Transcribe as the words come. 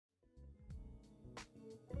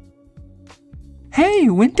Hey,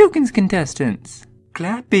 Win Tokens contestants!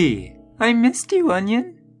 Clappy! I missed you,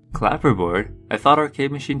 Onion! Clapperboard? I thought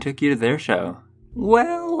Arcade Machine took you to their show.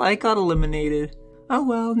 Well, I got eliminated. Oh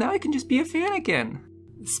well, now I can just be a fan again.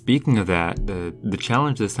 Speaking of that, the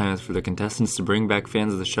challenge this time is for the contestants to bring back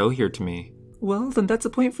fans of the show here to me. Well, then that's a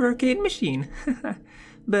point for Arcade Machine.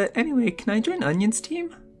 But anyway, can I join Onion's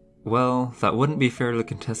team? Well, that wouldn't be fair to the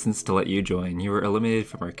contestants to let you join. You were eliminated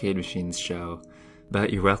from Arcade Machine's show.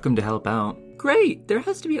 But you're welcome to help out. Great! There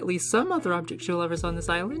has to be at least some other object show lovers on this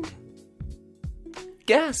island.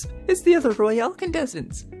 Gasp! It's the other Royale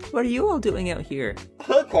contestants! What are you all doing out here?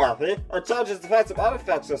 Hey, Clappy! Our challenge is defensive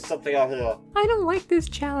artifacts or something out here. I don't like this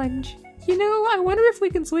challenge. You know, I wonder if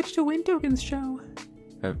we can switch to Win Token's show.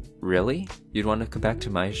 Really? You'd want to come back to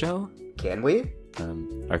my show? Can we?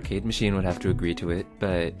 Arcade Machine would have to agree to it,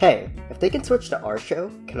 but... Hey, if they can switch to our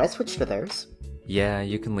show, can I switch to theirs? Yeah,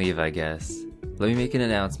 you can leave, I guess. Let me make an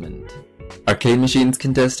announcement. Arcade Machine's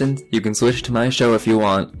contestants, you can switch to my show if you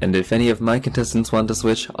want, and if any of my contestants want to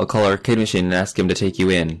switch, I'll call Arcade Machine and ask him to take you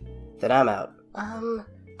in. Then I'm out.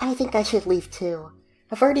 I think I should leave too.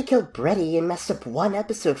 I've already killed Brady and messed up one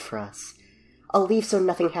episode for us. I'll leave so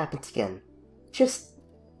nothing happens again. Just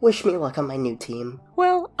wish me luck on my new team.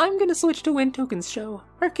 Well, I'm gonna switch to Win Token's show.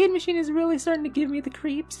 Arcade Machine is really starting to give me the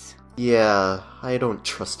creeps. Yeah, I don't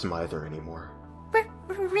trust him either anymore.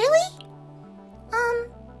 Really?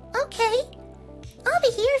 Okay. I'll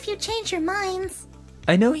be here if you change your minds.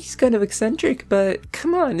 I know he's kind of eccentric, but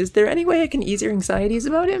come on, is there any way I can ease your anxieties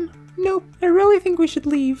about him? Nope, I really think we should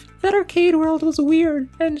leave. That arcade world was weird,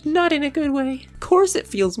 and not in a good way. Of course it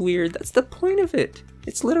feels weird, that's the point of it.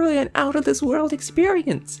 It's literally an out-of-this-world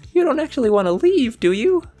experience. You don't actually want to leave, do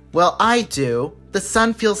you? Well, I do. The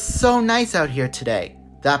sun feels so nice out here today.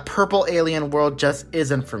 That purple alien world just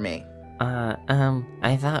isn't for me.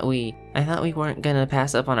 I thought we weren't gonna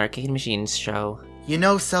pass up on Arcade Machine's show. You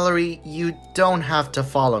know, Celery, you don't have to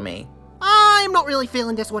follow me. I'm not really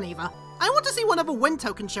feeling this one either. I want to see whatever Win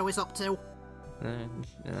Token show is up to.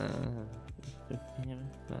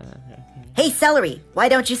 Hey, Celery, why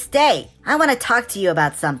don't you stay? I want to talk to you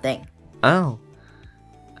about something. Oh.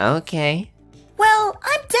 Okay. Well,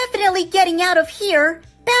 I'm definitely getting out of here.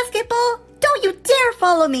 Basketball, don't you dare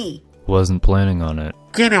follow me. Wasn't planning on it.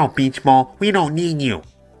 Get out, Beach Ball. We don't need you.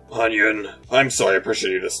 Onion, I'm sorry I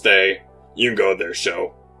pressured you to stay. You can go to their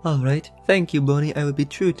show. Alright, thank you, Bonnie. I will be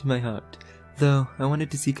true to my heart. Though, I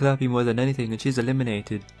wanted to see Clappy more than anything, and she's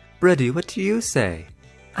eliminated. Brady, what do you say?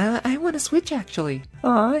 I want to switch, actually.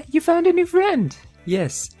 Aw, you found a new friend.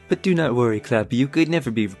 Yes, but do not worry, Clappy. You could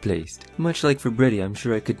never be replaced. Much like for Brady, I'm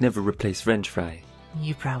sure I could never replace French Fry.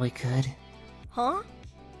 You probably could. Huh?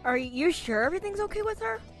 Are you sure everything's okay with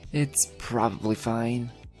her? It's probably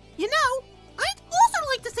fine. You know, I'd also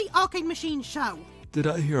like to see Arcade Machine's show. Did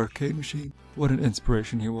I hear Arcade Machine? What an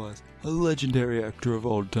inspiration he was. A legendary actor of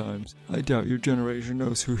all times. I doubt your generation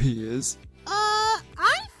knows who he is. I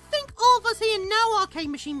think all of us here know Arcade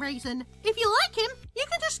Machine Raisin. If you like him, you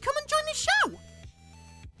can just come and join the show.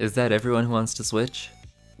 Is that everyone who wants to switch?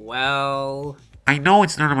 Well... I know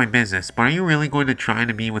it's none of my business, but are you really going to try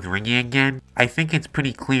to be with Ringy again? I think it's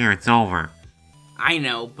pretty clear it's over. I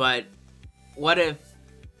know, but what if...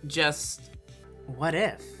 what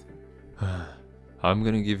if? I'm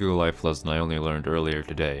gonna give you a life lesson I only learned earlier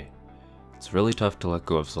today. It's really tough to let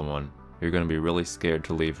go of someone. You're gonna be really scared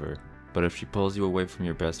to leave her. But if she pulls you away from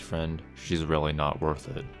your best friend, she's really not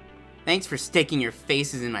worth it. Thanks for sticking your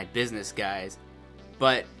faces in my business, guys.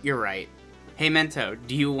 But you're right. Hey, Mento,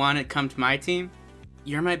 do you want to come to my team?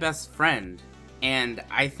 You're my best friend. And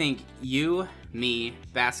I think you, me,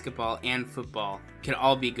 basketball, and football can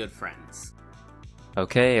all be good friends.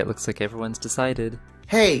 Okay, it looks like everyone's decided.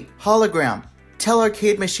 Hey, Hologram, tell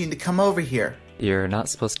Arcade Machine to come over here. You're not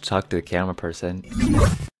supposed to talk to the camera person.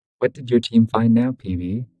 What did your team find now,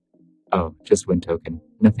 PB? Oh, just Win Token.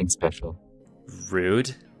 Nothing special.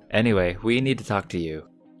 Rude. Anyway, we need to talk to you.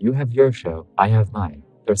 You have your show, I have mine.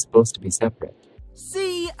 They're supposed to be separate.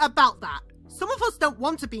 See about that. Some of us don't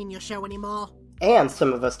want to be in your show anymore. And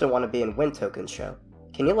some of us don't want to be in Win Token's show.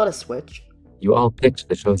 Can you let us switch? You all picked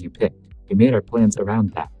the shows you picked. We made our plans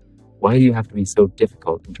around that. Why do you have to be so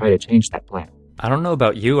difficult and try to change that plan? I don't know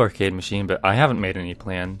about you, Arcade Machine, but I haven't made any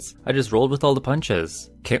plans. I just rolled with all the punches.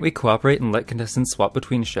 Can't we cooperate and let contestants swap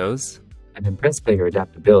between shows? I'm impressed by your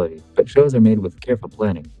adaptability, but shows are made with careful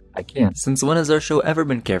planning. I can't. Since when has our show ever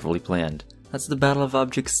been carefully planned? That's the Battle of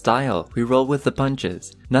Objects style. We roll with the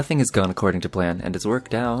punches. Nothing has gone according to plan, and it's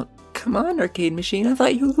worked out. Come on, Arcade Machine, I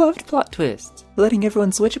thought you loved plot twists. Letting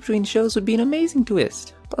everyone switch between shows would be an amazing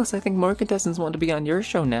twist. Plus, I think more contestants want to be on your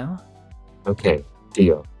show now. Okay,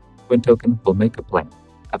 deal. Win Token will make a plan.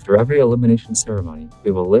 After every elimination ceremony,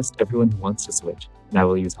 we will list everyone who wants to switch, and I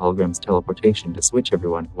will use Hologram's teleportation to switch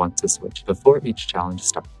everyone who wants to switch before each challenge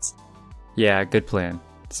starts. Yeah, good plan.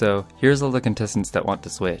 So, here's all the contestants that want to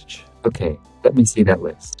switch. Okay, let me see that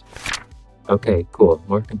list. Okay, cool,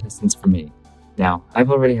 more contestants for me. Now, I've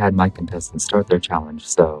already had my contestants start their challenge,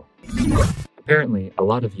 so... Apparently, a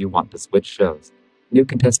lot of you want to switch shows. New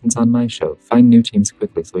contestants on my show, find new teams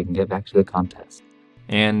quickly so we can get back to the contest.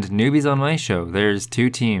 And newbies on my show, there's 2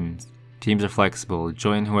 teams. Teams are flexible,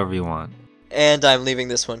 join whoever you want. And I'm leaving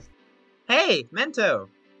this one. Hey, Mento!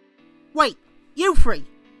 Wait, you three.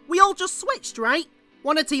 We all just switched, right?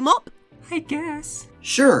 Wanna team up? I guess.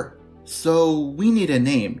 Sure. So, we need a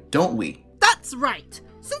name, don't we? That's right.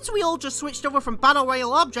 Since we all just switched over from Battle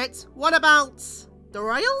Royale objects, what about... the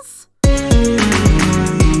Royals?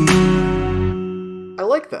 I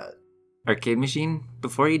like that. Arcade Machine,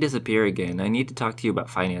 before you disappear again, I need to talk to you about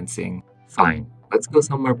financing. Fine, let's go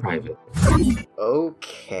somewhere private.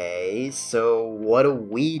 Okay, so what do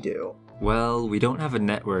we do? Well, we don't have a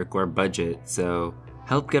network or budget, so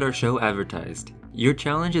help get our show advertised. Your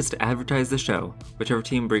challenge is to advertise the show. Whichever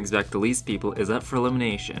team brings back the least people is up for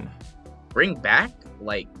elimination. Bring back?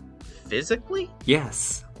 Like, physically?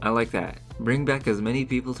 Yes, I like that. Bring back as many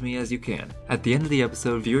people to me as you can. At the end of the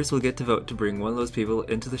episode, viewers will get to vote to bring one of those people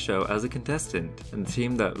into the show as a contestant, and the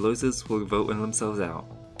team that loses will vote themselves out.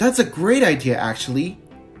 That's a great idea, actually.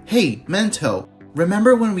 Hey, Mento,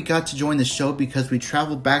 remember when we got to join the show because we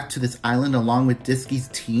traveled back to this island along with Disky's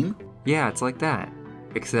team? Yeah, it's like that.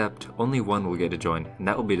 Except, only one will get to join, and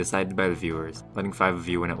that will be decided by the viewers. Letting 5 of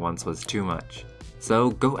you in at once was too much. So,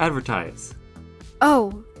 go advertise!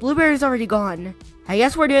 Oh, Blueberry's already gone. I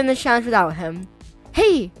guess we're doing this challenge without him.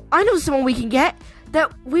 Hey, I know someone we can get!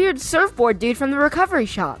 That weird surfboard dude from the recovery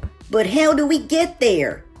shop. But how do we get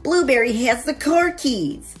there? Blueberry has the car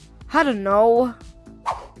keys. I don't know.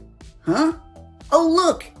 Huh? Oh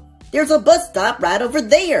look! There's a bus stop right over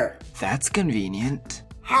there! That's convenient.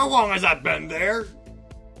 How long has that been there?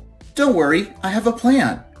 Don't worry, I have a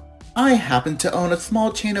plan. I happen to own a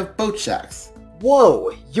small chain of boat shacks.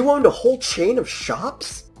 Whoa, you owned a whole chain of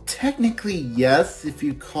shops? Technically, yes, if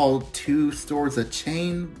you call 2 stores a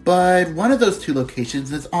chain, but one of those 2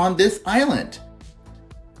 locations is on this island.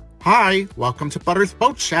 Hi, welcome to Butter's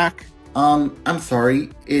Boat Shack. I'm sorry,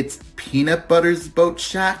 it's Peanut Butter's Boat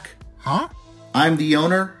Shack? Huh? I'm the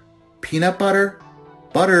owner. Peanut Butter?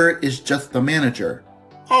 Butter is just the manager.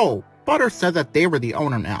 Oh, Butter said that they were the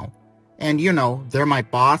owner now. And you know, they're my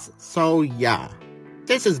boss, so yeah.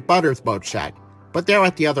 This is Butter's Boat Shack, but they're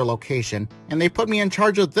at the other location, and they put me in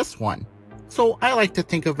charge of this one. So I like to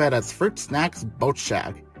think of it as Fruit Snacks Boat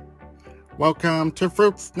Shack. Welcome to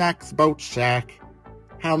Fruit Snacks Boat Shack.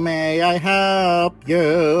 How may I help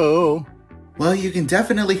you? Well, you can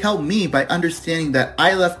definitely help me by understanding that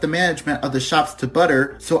I left the management of the shops to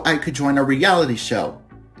Butter so I could join a reality show.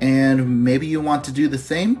 And maybe you want to do the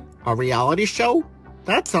same? A reality show?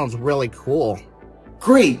 That sounds really cool.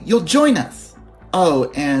 Great, you'll join us!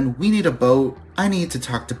 Oh, and we need a boat. I need to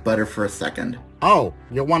talk to Butter for a second. Oh,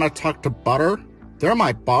 you want to talk to Butter? They're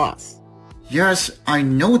my boss. Yes, I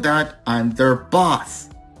know that. I'm their boss.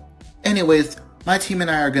 Anyways, my team and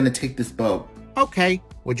I are going to take this boat. Okay,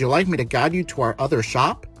 would you like me to guide you to our other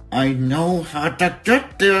shop? I know how to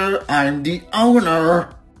get there. I'm the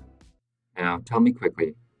owner. Now, tell me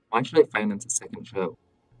quickly, why should I finance a second show?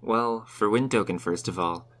 Well, for Win Token first of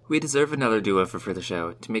all, we deserve another duo for the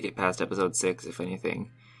show, to make it past episode 6 if anything.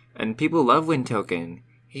 And people love Win Token.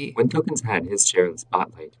 Win Token's had his share of the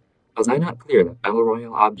spotlight. Was I not clear that Battle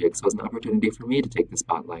Royale Objects was an opportunity for me to take the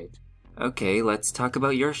spotlight? Okay, let's talk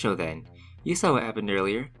about your show then. You saw what happened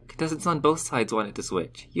earlier. Contestants on both sides wanted to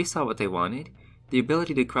switch. You saw what they wanted. The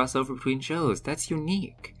ability to cross over between shows, that's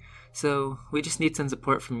unique. So, we just need some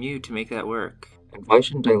support from you to make that work. And why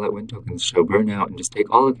shouldn't I let Win Token's show burn out and just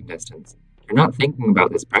take all the contestants? You're not thinking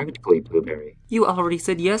about this practically, Blueberry. You already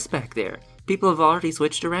said yes back there. People have already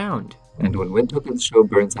switched around. And when Win Token's show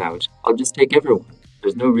burns out, I'll just take everyone.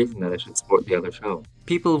 There's no reason that I should support the other show.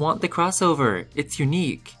 People want the crossover. It's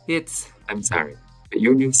unique. I'm sorry, but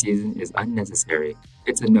your new season is unnecessary.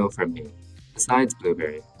 It's a no from me. Besides,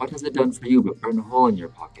 Blueberry, what has it done for you but burn a hole in your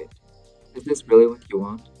pocket? Is this really what you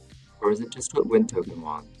want? Or is it just what Win Token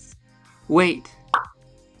wants? Wait!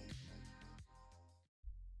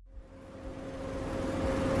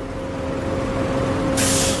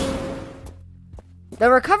 The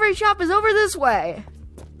recovery shop is over this way.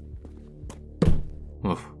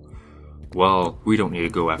 Oof. Well, we don't need to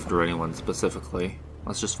go after anyone specifically.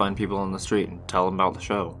 Let's just find people on the street and tell them about the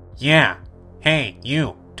show. Yeah. Hey,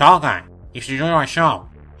 you, tall guy. You should join our show.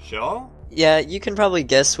 Show? Yeah, you can probably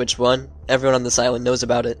guess which one. Everyone on this island knows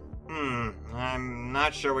about it. I'm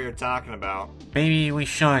not sure what you're talking about. Maybe we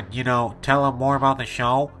should, tell them more about the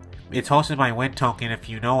show. It's hosted by Wind Token if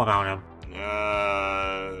you know about him.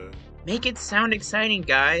 Make it sound exciting,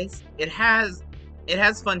 guys. It has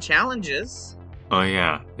fun challenges. Oh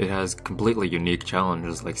yeah, it has completely unique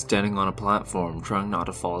challenges like standing on a platform, trying not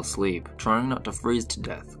to fall asleep, trying not to freeze to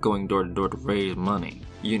death, going door to door to raise money.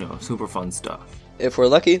 Super fun stuff. If we're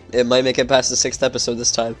lucky, it might make it past the 6th episode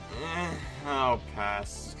this time. I'll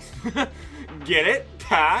pass. Get it?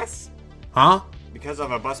 Pass? Huh? Because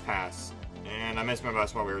of a bus pass. And I missed my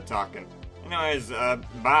bus while we were talking. Anyways,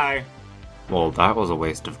 bye. Well, that was a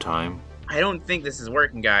waste of time. I don't think this is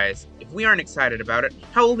working, guys. If we aren't excited about it,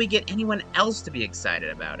 how will we get anyone else to be excited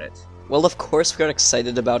about it? Well, of course we are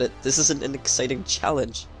excited about it. This isn't an exciting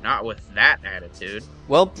challenge. Not with that attitude.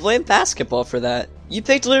 Well, blame basketball for that. You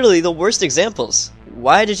picked literally the worst examples.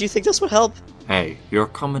 Why did you think this would help? Hey, your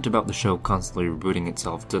comment about the show constantly rebooting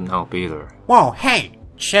itself didn't help either. Whoa, hey,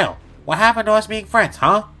 chill. What happened to us being friends,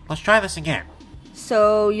 huh? Let's try this again.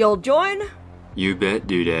 So, you'll join? You bet,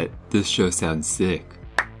 dudette. This show sounds sick.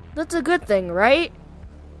 That's a good thing, right?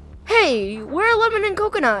 Hey, we're Lemon and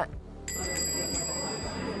Coconut.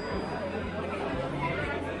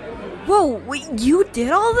 Whoa, wait, you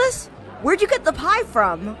did all this? Where'd you get the pie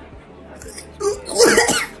from?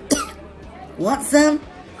 Want some?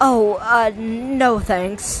 Oh, no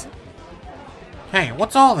thanks. Hey,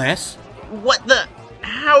 what's all this? What the?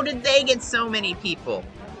 How did they get so many people?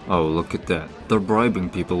 Oh, look at that. They're bribing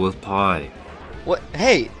people with pie. What?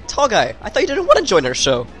 Hey, tall guy, I thought you didn't want to join our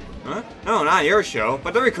show. Huh? No, not your show,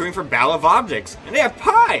 but they're recruiting for Battle of Objects, and they have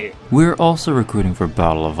pie! We're also recruiting for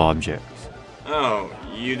Battle of Objects. Oh,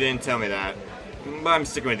 you didn't tell me that. But I'm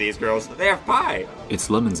sticking with these girls. They have pie! It's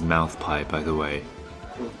Lemon's mouth pie, by the way.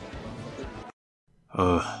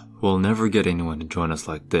 We'll never get anyone to join us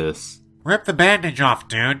like this. Rip the bandage off,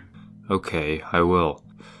 dude. Okay, I will.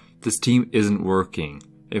 This team isn't working.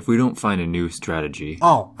 If we don't find a new strategy...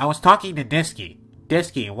 Oh, I was talking to Disky.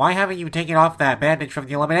 Disky, why haven't you taken off that bandage from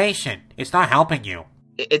the elimination? It's not helping you.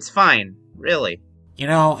 It's fine, really.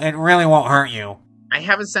 It really won't hurt you. I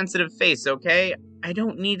have a sensitive face, okay? I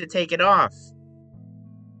don't need to take it off.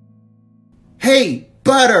 Hey,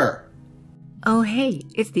 Butter! Oh hey,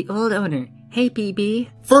 it's the old owner. Hey, PB.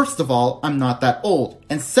 First of all, I'm not that old.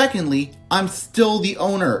 And secondly, I'm still the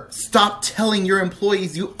owner. Stop telling your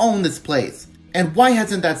employees you own this place. And why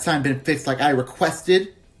hasn't that sign been fixed like I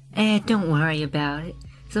requested? Don't worry about it.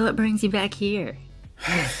 So what brings you back here?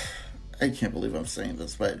 I can't believe I'm saying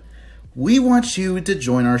this, but we want you to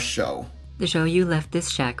join our show. The show you left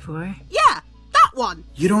this shack for? Yeah, that one!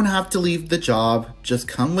 You don't have to leave the job. Just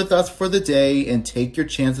come with us for the day and take your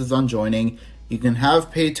chances on joining. You can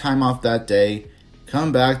have paid time off that day.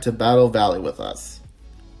 Come back to Battle Valley with us.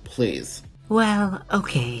 Please. Well,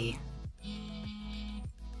 okay.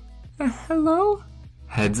 Hello?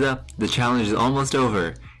 Heads up, the challenge is almost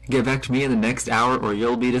over. Get back to me in the next hour or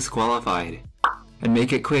you'll be disqualified. And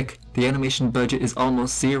make it quick, the animation budget is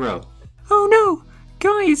almost 0. Oh no!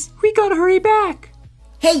 Guys, we gotta hurry back!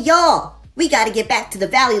 Hey y'all! We gotta get back to the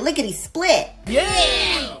valley lickety-split!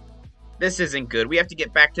 Yeah! This isn't good. We have to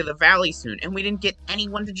get back to the valley soon, and we didn't get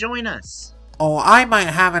anyone to join us. Oh, I might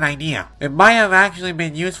have an idea. It might have actually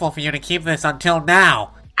been useful for you to keep this until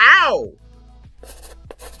now. Ow!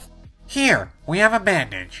 Here, we have a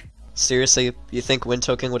bandage. Seriously, you think Wind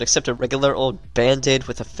Token would accept a regular old band-aid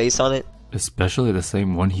with a face on it? Especially the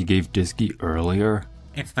same one he gave Disky earlier?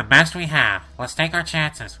 It's the best we have. Let's take our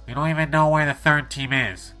chances. We don't even know where the third team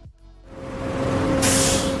is.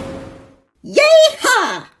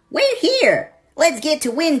 Yay-ha! We're here! Let's get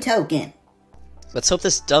to Wind Token. Let's hope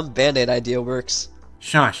this dumb band-aid idea works.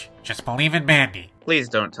 Shush, just believe in Bandy. Please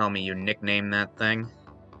don't tell me you nicknamed that thing.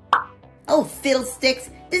 Oh, fiddlesticks,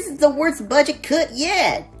 this is the worst budget cut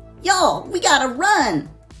yet! Y'all, we gotta run!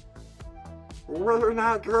 We're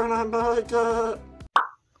not gonna make it!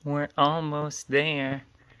 We're almost there.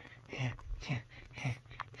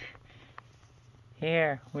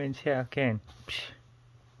 Here, Wind Token.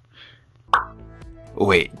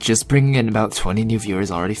 Wait, just bringing in about 20 new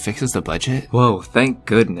viewers already fixes the budget? Whoa, thank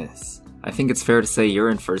goodness. I think it's fair to say you're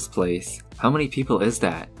in first place. How many people is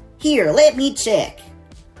that? Here, let me check.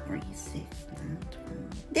 3, 6, 9,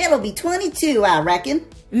 12. That'll be 22, I reckon.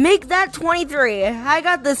 Make that 23. I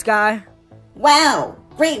got this guy. Wow,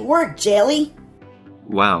 great work, Jelly.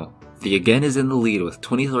 Wow, the Again is in the lead with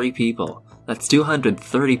 23 people. That's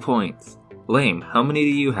 230 points. Lame, how many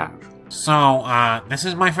do you have? So, this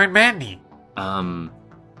is my friend Bandy.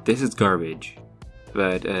 This is garbage.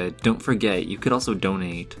 But, don't forget, you could also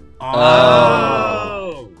donate.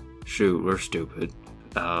 Oh! Shoot, we're stupid.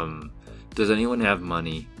 Does anyone have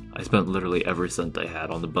money? I spent literally every cent I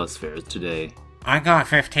had on the bus fares today. I got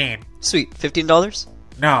 15. Sweet, $15?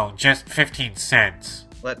 No, just 15 cents.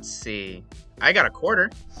 Let's see. I got a quarter.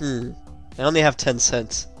 I only have 10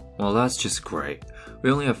 cents. Well, that's just great.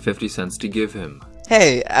 We only have 50 cents to give him.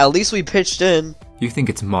 Hey, at least we pitched in. You think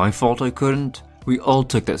it's my fault I couldn't? We all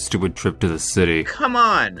took that stupid trip to the city. Come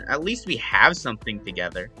on, at least we have something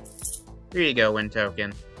together. Here you go, win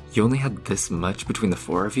token. You only had this much between the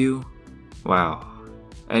four of you? Wow.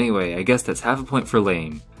 Anyway, I guess that's half a point for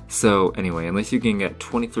lame. So, anyway, unless you can get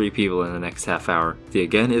 23 people in the next half hour, the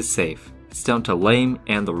again is safe. It's down to lame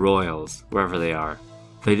and the royals, wherever they are.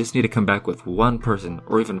 They just need to come back with one person,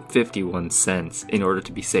 or even 51 cents, in order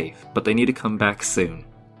to be safe. But they need to come back soon.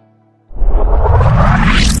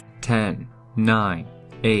 10, 9,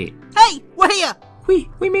 8. Hey, we're here!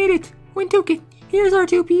 We made it! Win token! Here's our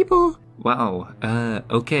 2 people! Wow,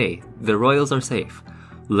 okay. The royals are safe.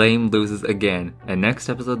 Lame loses again, and next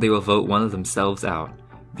episode they will vote one of themselves out.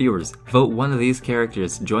 Viewers, vote one of these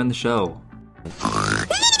characters to join the show.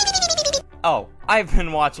 Oh, I've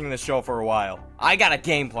been watching the show for a while. I got a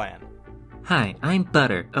game plan. Hi, I'm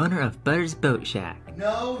Butter, owner of Butter's Boat Shack.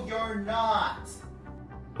 No, you're not!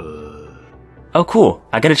 Oh cool,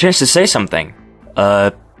 I got a chance to say something.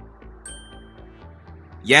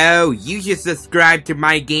 Yo, you should subscribe to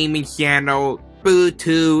my gaming channel,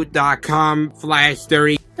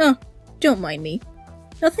 boo2.com/30. Oh, don't mind me.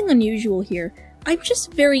 Nothing unusual here. I'm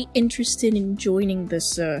just very interested in joining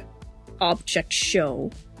this, object show.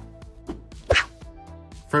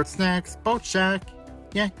 Fruit snacks, boat shack.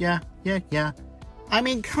 Yeah. I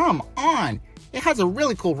mean, come on! It has a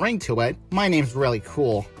really cool ring to it. My name's really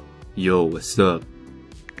cool. Yo, what's up?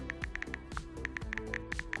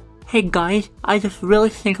 Hey guys, I just really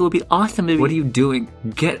think it would be awesome if— What are you doing?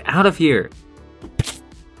 Get out of here!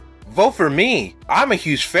 Vote for me! I'm a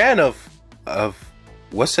huge fan of...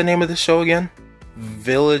 What's the name of the show again?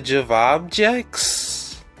 Village of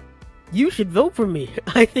Objects? You should vote for me.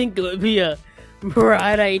 I think it would be a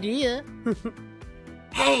bright idea.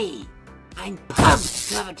 Hey! I'm pumped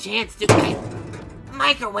to have a chance to get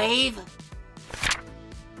microwave!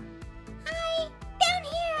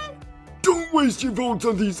 Don't waste your votes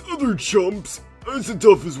on these other chumps! As the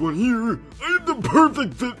toughest one here, I am the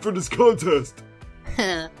perfect fit for this contest!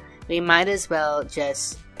 We might as well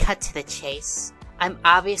just cut to the chase. I'm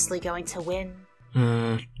obviously going to win.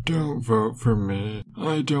 Don't vote for me.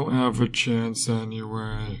 I don't have a chance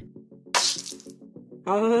anyway.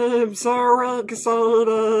 I'm so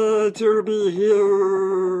excited to be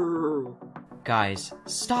here! Guys,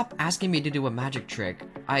 stop asking me to do a magic trick.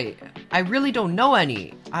 I really don't know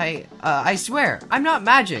any. I swear, I'm not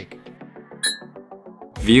magic.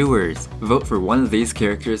 Viewers, vote for one of these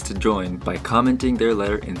characters to join by commenting their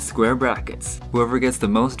letter in square brackets. Whoever gets the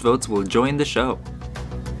most votes will join the show.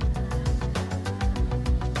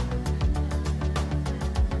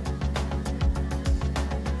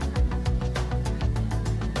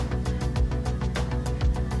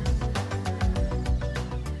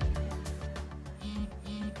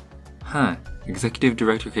 Huh. Executive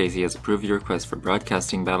Director Casey has approved your request for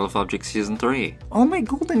broadcasting Battle of Objects Season 3. Oh my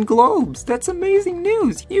Golden Globes! That's amazing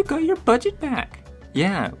news! You got your budget back!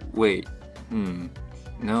 Yeah, wait.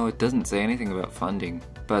 No, it doesn't say anything about funding.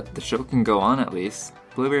 But the show can go on at least.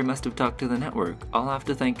 Blueberry must have talked to the network. I'll have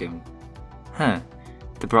to thank him. Huh.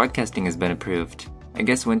 The broadcasting has been approved. I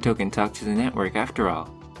guess Wintoken talked to the network after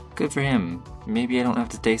all. Good for him. Maybe I don't have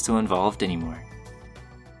to stay so involved anymore.